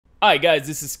Hi guys,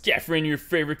 this is Catherine, your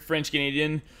favorite French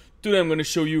Canadian. Today I'm going to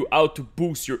show you how to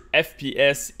boost your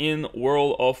FPS in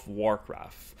World of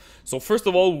Warcraft. So first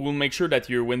of all, we'll make sure that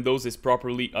your Windows is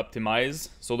properly optimized.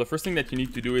 So the first thing that you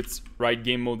need to do is write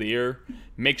game mode here.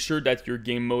 Make sure that your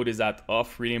game mode is at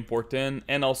off, really important.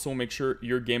 And also make sure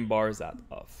your game bar is at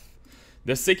off.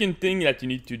 The second thing that you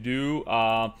need to do,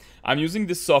 I'm using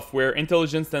this software,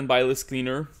 Intelligent Standby List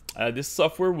Cleaner. This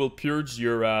software will purge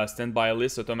your standby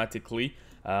list automatically.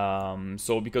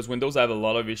 So because Windows have a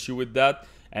lot of issue with that,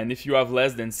 and if you have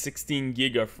less than 16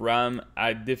 gig of RAM,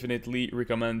 I definitely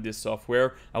recommend this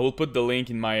software. I will put the link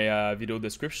in my video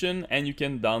description and you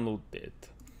can download it.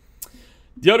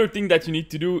 The other thing that you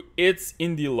need to do, it's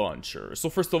in the launcher. So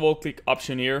first of all, click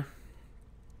option here,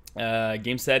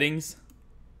 game settings,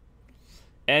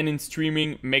 and in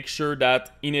streaming, make sure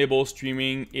that enable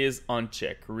streaming is on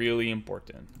check, really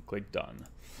important. Click done.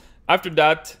 After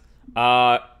that,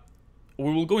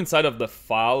 we will go inside of the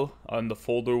file on the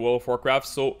folder World of Warcraft.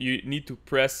 So you need to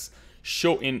press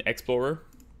show in Explorer.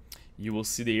 You will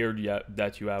see the area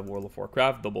that you have World of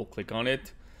Warcraft. Double click on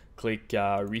it. Click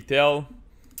retail.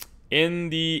 In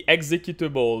the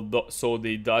executable, so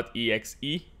the .exe,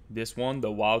 this one,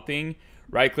 the WoW thing,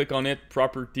 right click on it,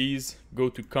 properties, go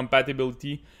to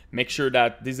compatibility. Make sure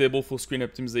that disable full screen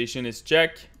optimization is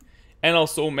checked. And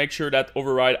also make sure that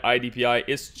override IDPI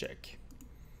is checked.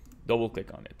 Double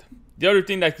click on it. The other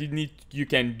thing that you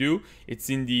can do, it's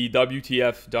in the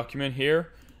WTF document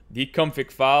here, the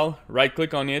config file, right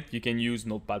click on it, you can use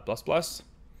Notepad++,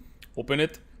 open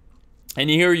it, and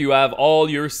here you have all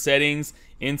your settings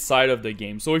inside of the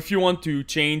game. So if you want to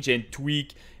change and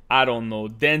tweak, I don't know,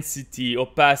 density,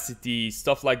 opacity,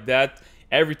 stuff like that,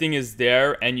 everything is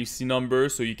there, and you see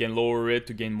numbers, so you can lower it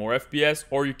to gain more FPS,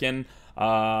 or you can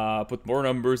put more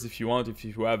numbers if you want, if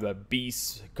you have a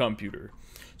beast computer.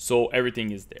 So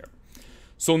everything is there.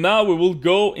 So now we will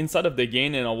go inside of the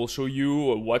game and I will show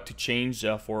you what to change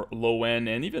for low-end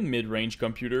and even mid-range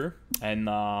computer. And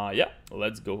yeah,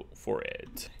 let's go for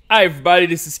it. Hi everybody,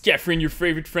 this is Catherine, your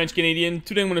favorite French Canadian.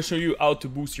 Today I'm going to show you how to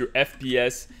boost your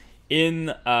FPS in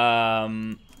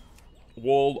World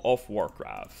of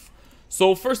Warcraft.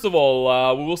 So first of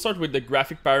all, we will start with the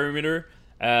graphic parameter.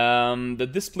 The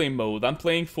display mode, I'm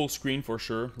playing full screen for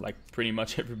sure, like pretty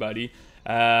much everybody.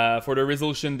 For the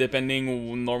resolution,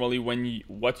 depending normally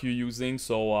what you're using,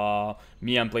 so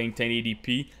me, I'm playing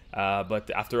 1080p,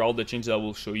 but after all the changes I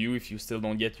will show you, if you still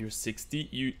don't get your 60,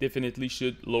 you definitely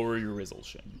should lower your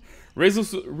resolution.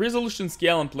 Resolution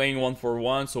scale, I'm playing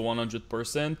 1:1, so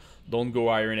 100%. Don't go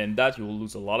higher than that, you will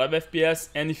lose a lot of FPS.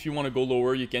 And if you want to go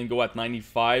lower, you can go at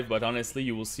 95, but honestly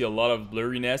you will see a lot of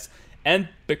blurriness and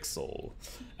pixel.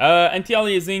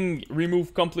 Anti-aliasing,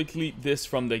 remove completely this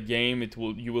from the game.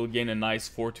 You will gain a nice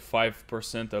 4 to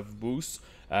 5% of boost.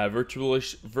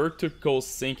 Vertical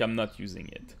sync, I'm not using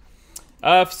it.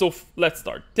 So let's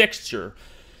start. Texture.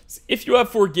 If you have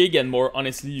 4 gig and more,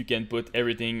 honestly you can put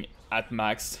everything at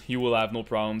max. You will have no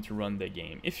problem to run the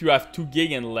game. If you have 2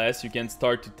 gig and less, you can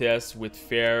start to test with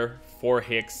fair,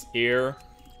 4x air,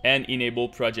 and enable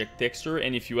project texture.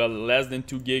 And if you have less than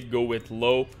 2 gig, go with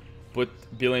low. Put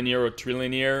bilinear or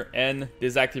trilinear and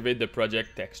deactivate the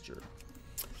project texture.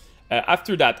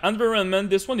 After that, environment,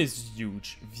 this one is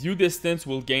huge. View distance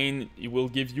will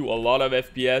give you a lot of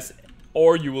FPS,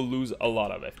 or you will lose a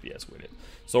lot of FPS with it.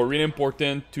 So really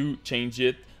important to change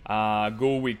it.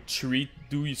 Go with 3,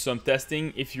 do some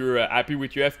testing. If you're happy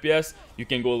with your FPS, you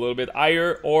can go a little bit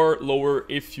higher or lower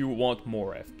if you want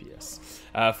more FPS.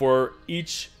 For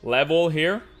each level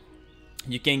here,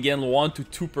 you can gain 1 to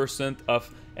 2%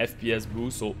 of FPS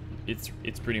boost, so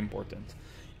it's pretty important.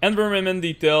 Environment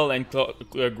detail and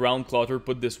ground clutter,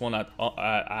 put this one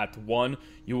at 1.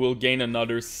 You will gain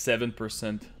another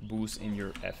 7% boost in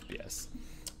your FPS.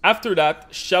 After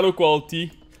that, shadow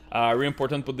quality, really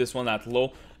important, put this one at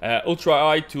low. Ultra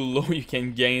high to low, you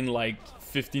can gain like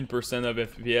 15% of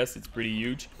FPS, it's pretty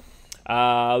huge.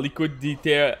 Liquid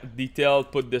detail,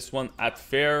 put this one at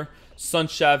fair. Sun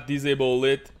shaft, disable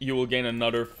it, you will gain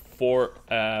another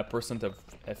 4% of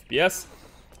FPS.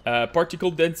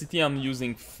 Particle density, I'm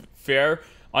using fair.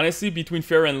 Honestly, between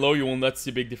fair and low, you will not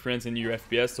see a big difference in your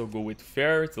FPS, so go with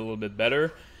fair, it's a little bit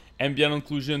better. Ambient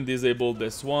occlusion, disable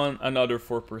this one, another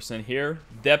 4% here.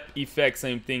 Depth effect,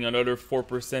 same thing, another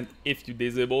 4% if you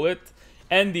disable it.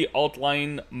 And the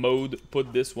outline mode,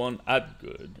 put this one at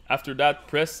good. After that,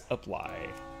 press apply.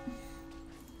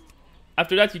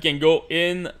 After that, you can go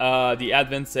in the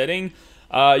advanced setting.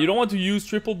 You don't want to use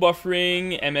triple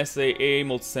buffering, MSAA,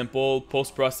 multi-sample,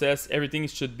 post-process. Everything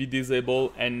should be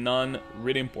disabled and none,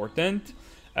 really important.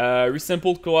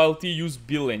 Resampled quality, use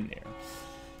bilinear.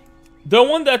 The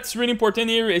one that's really important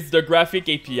here is the graphic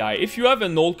API. If you have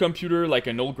an old computer, like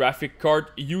an old graphic card,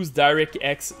 use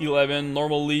DirectX 11.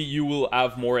 Normally, you will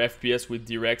have more FPS with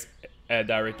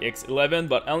DirectX 11,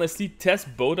 but honestly,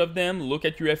 test both of them. Look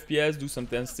at your FPS, do some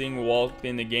testing, while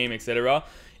in the game, etc.,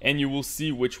 and you will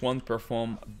see which one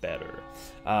perform better.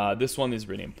 This one is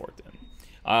really important.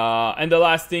 And the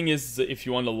last thing is, if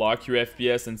you want to lock your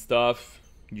FPS and stuff,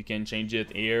 you can change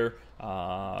it here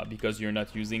because you're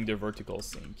not using the vertical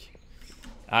sync.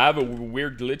 I have a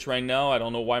weird glitch right now. I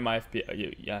don't know why my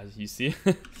FPS... Yeah, you see?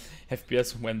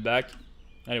 FPS went back.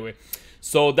 Anyway,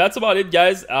 so that's about it,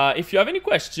 guys. If you have any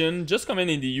question, just comment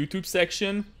in the YouTube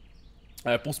section.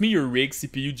 Post me your rig,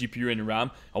 CPU, GPU, and RAM.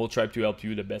 I will try to help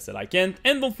you the best that I can.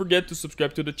 And don't forget to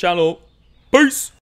subscribe to the channel. Peace!